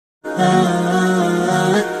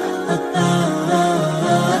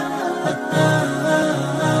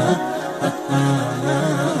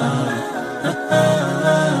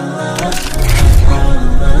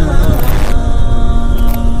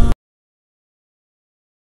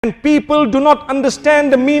And people do not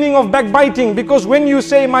understand the meaning of backbiting, because when you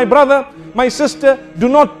say, my brother, my sister, do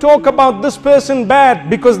not talk about this person bad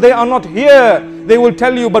because they are not here, they will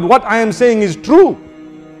tell you, but what I am saying is true.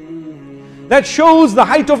 That shows the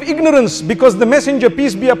height of ignorance, because the Messenger,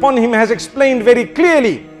 peace be upon him, has explained very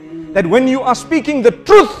clearly that when you are speaking the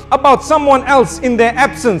truth about someone else in their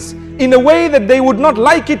absence, in a way that they would not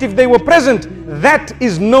like it if they were present, that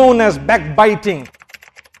is known as backbiting.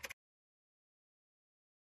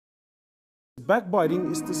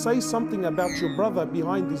 Backbiting is to say something about your brother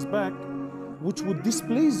behind his back which would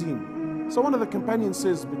displease him. So one of the companions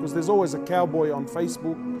says, because there's always a cowboy on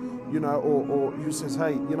Facebook, you know, or who says,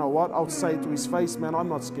 hey, you know what, I'll say it to his face, man, I'm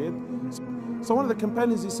not scared. So one of the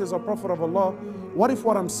companions, he says, O Prophet of Allah, what if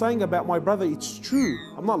what I'm saying about my brother, it's true?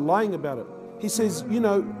 I'm not lying about it. He says, you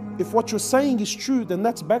know, if what you're saying is true, then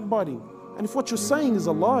that's backbiting. And if what you're saying is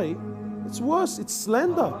a lie, it's worse, it's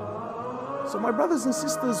slander. So my brothers and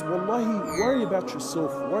sisters, wallahi, worry about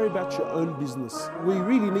yourself, worry about your own business. We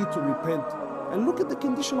really need to repent and look at the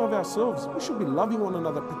condition of ourselves. We should be loving one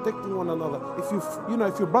another, protecting one another. If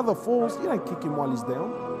if your brother falls, you don't kick him while he's down.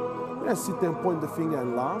 You don't sit there and point the finger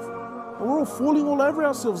and laugh. And we're all falling all over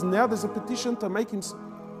ourselves. Now there's a petition to make him.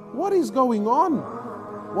 What is going on?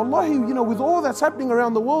 Wallahi, you know, with all that's happening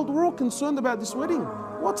around the world, we're all concerned about this wedding.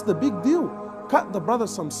 What's the big deal? Cut the brother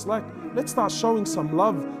some slack. Let's start showing some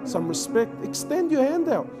love, some respect. Extend your hand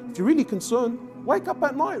out. If you're really concerned, wake up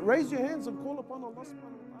at night, raise your hands and call upon Allah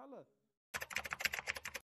subhanahu wa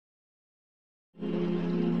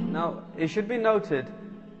ta'ala. Now, it should be noted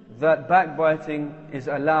that backbiting is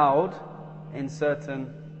allowed in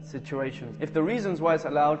certain situations, if the reasons why it's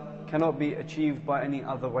allowed cannot be achieved by any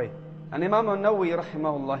other way. And Imam al-Nawawi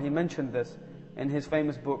rahimahullah, he mentioned this in his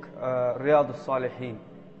famous book Riyadh al-Salihin,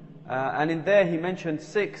 and in there he mentioned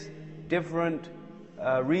 6 different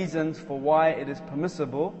reasons for why it is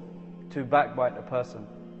permissible to backbite a person.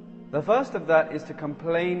 The first of that is to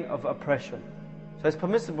complain of oppression. So it's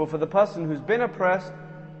permissible for the person who's been oppressed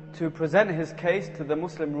to present his case to the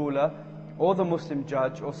Muslim ruler or the Muslim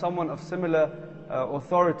judge or someone of similar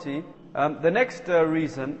authority. The next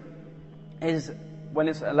reason is, when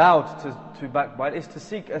it's allowed to backbite, is to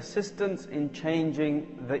seek assistance in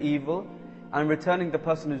changing the evil and returning the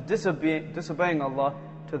person who's disobeying Allah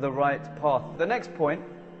to the right path. The next point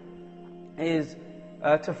is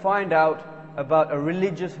to find out about a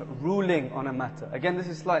religious ruling on a matter. Again, this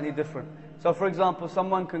is slightly different. So for example,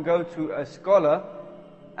 someone can go to a scholar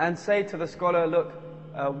and say to the scholar, look,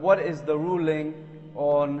 what is the ruling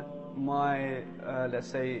on my, let's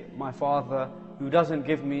say, my father who doesn't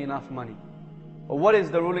give me enough money? Or what is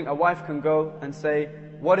the ruling? A wife can go and say,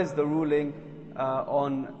 what is the ruling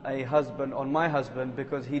on a husband, on my husband,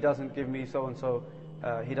 because he doesn't give me so and so,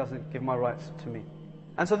 he doesn't give my rights to me.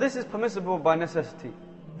 And so this is permissible by necessity.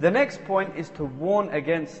 The next point is to warn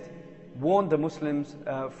the Muslims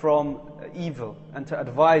from evil and to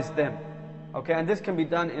advise them. Okay, and this can be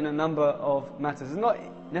done in a number of matters. It's not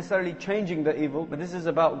necessarily changing the evil, but this is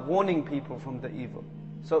about warning people from the evil.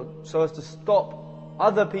 So as to stop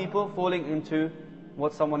other people falling into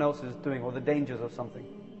what someone else is doing or the dangers of something.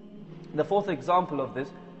 The fourth example of this,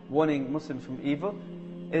 warning Muslims from evil,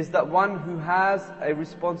 is that one who has a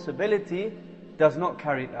responsibility does not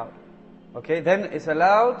carry it out. Okay, then it's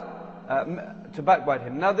allowed to backbite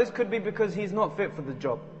him. Now this could be because he's not fit for the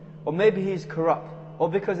job, or maybe he's corrupt, or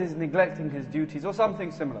because he's neglecting his duties, or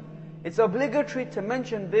something similar. It's obligatory to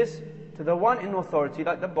mention this to the one in authority,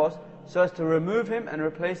 like the boss, so as to remove him and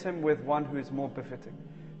replace him with one who is more befitting.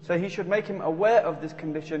 So he should make him aware of this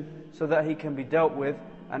condition so that he can be dealt with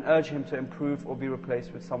and urge him to improve or be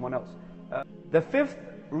replaced with someone else. The fifth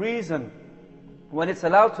reason when it's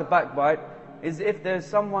allowed to backbite is if there's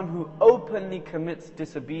someone who openly commits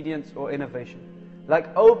disobedience or innovation, like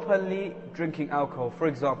openly drinking alcohol, for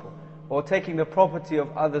example, or taking the property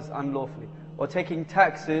of others unlawfully, or taking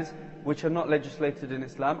taxes which are not legislated in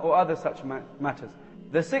Islam, or other such matters.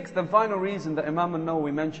 The sixth and final reason that Imam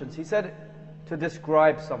al-Nawawi mentions, he said to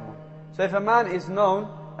describe someone. So if a man is known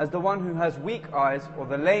as the one who has weak eyes, or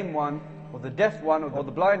the lame one, or the deaf one, or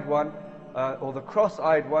the blind one, or the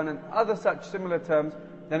cross-eyed one, and other such similar terms,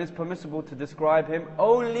 then it's permissible to describe him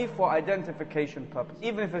only for identification purpose,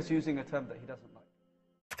 even if it's using a term that he doesn't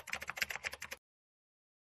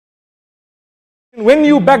like. When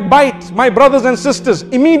you backbite, my brothers and sisters,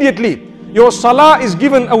 immediately your salah is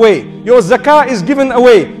given away, your zakah is given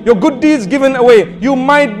away, your good deeds given away. You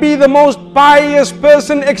might be the most pious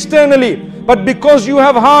person externally, but because you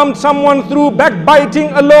have harmed someone through backbiting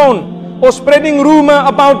alone, or spreading rumor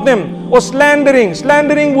about them, or slandering.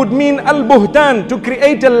 Slandering would mean al-buhtan, to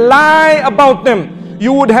create a lie about them.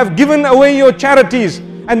 You would have given away your charities.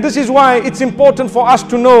 And this is why it's important for us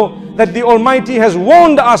to know that the Almighty has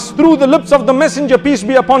warned us through the lips of the Messenger, peace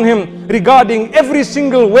be upon him, regarding every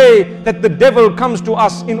single way that the devil comes to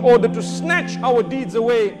us in order to snatch our deeds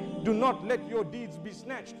away. Do not let your deeds be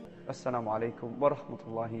snatched. Assalamu alaikum wa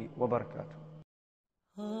rahmatullahi wa barakatuh.